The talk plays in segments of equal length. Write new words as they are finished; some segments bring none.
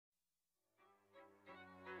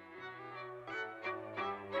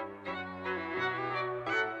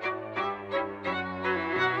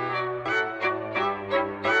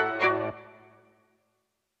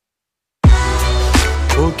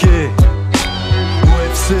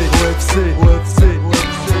OFC,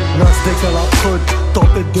 Nassdeck à la prod,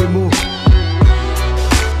 tempête de mots.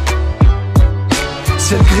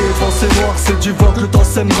 Ciel gris et pensées noires, c'est du vent que le temps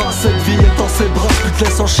sem'ra. Cette vie est dans ses bras, plus te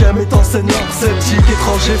laisse en chien, mais c'est noirs. Ceptique,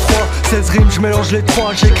 étrange et froid, 16 rimes, j'mélange les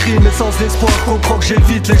trois. J'écris mais sans espoir, comprends que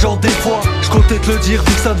j'évite les gens des fois. J'comptais te le dire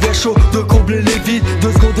vu que ça devient chaud, de combler les vides.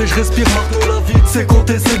 2 secondes et je respire, marre de la vie. C'est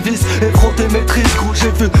compter ses vices, effronter maîtrise. Gros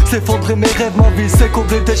j'ai vu s'effondrer mes rêves, ma vie c'est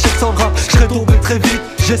combler des chèques sans rap. J'serais tombé très vite,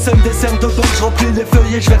 j'essaime des cernes de banque. J'remplis les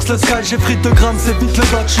feuilles et j'verse le sky. J'ai frites de grammes, c'est vite le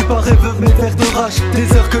bac. J'suis pas rêveur mais vert de rage.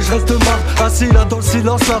 Des heures que je reste de marre, assis là dans le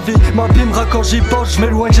silence, la vie m'abîmera quand j'y pense,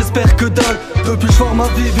 j'm'éloigne, j'espère que dalle. Depuis j'vois ma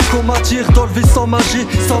vie, vu qu'on m'attire dans le vice sans magie.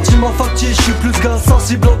 Sentiment factice, j'suis plus gars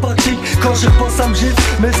sensible, empathique. Quand j'y repense à me gifle,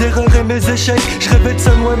 mes erreurs et mes échecs. J'rêvais de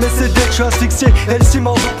seul, ouais mais c'est dès que j'suis asphyxié. Elle s'y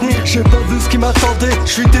m'en va tenir, j'ai pas vu ce qui m'attendait.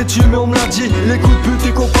 J'suis têtu mais on me l'a dit, les coups de pute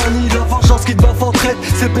et compagnie. La vengeance qui te baffe en traite,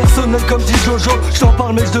 c'est personnel comme dit Jojo. J't'en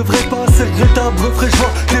parle mais j'devrais pas, c'est regrettable, refrais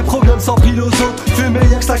j'vois des problèmes sans pile aux autres. Fumer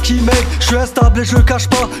y'a que ça qui m'aide, j'suis instable et je le cache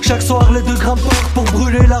pas. Chaque soir les 2 grammes pour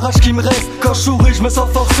brûler la rage qui me reste. Quand je souris je me sens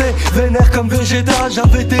forcé, vénère comme végétal.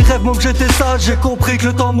 J'avais des rêves mon que j'étais sage, j'ai compris que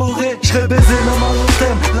le temps m'aurait. J'serais baisé même à long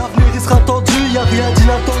terme, l'avenir il sera tendu. Y'a rien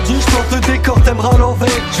d'inattendu, j'plante le décor, t'aimeras l'envers.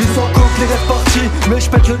 J'vis en compte les rêves partis, mais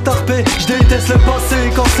j'pète le tarpé. J'déteste le passé,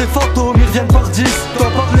 quand ces fantômes ils reviennent par 10. T'en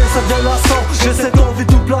parler ça devient lassant, j'ai cette envie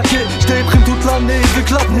de tout plaquer. J'déprime toute l'année, vu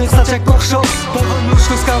que l'avenir ça check par chance. Parano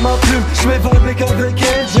j'cause qu'à ma plume, j'm'évade mais qu'avec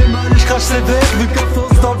elle. J'ai mal et j'crache sévère, vu qu'à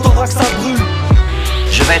force dans le thorax ça brûle.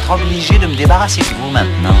 Je vais être obligé de me débarrasser de vous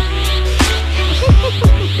maintenant.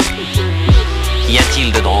 Qu'y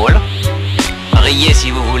a-t-il de drôle? Riez si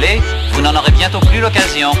vous voulez, vous n'en aurez bientôt plus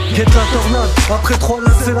l'occasion. Guette la tornade, après 3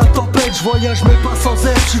 là c'est la tempête. J'voyage mais pas sans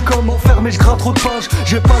aide, j'suis comme enfermé, j'gratte trop de pages.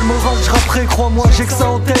 J'ai pas le moral, j'rapperai, crois-moi j'ai que ça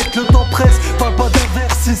en tête. Le temps presse, parle pas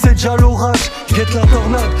d'inverse si c'est déjà l'orage. Guette la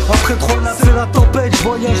tornade, après 3 là c'est la tempête.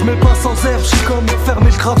 J'voyage mais pas sans herbe, j'suis comme enfermé,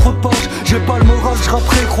 j'gratte trop de pages. J'ai pas le moral,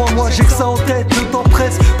 j'rapperai, crois-moi j'ai que ça en tête. Le temps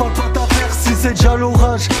presse, parle pas d'inverse si c'est déjà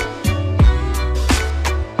l'orage.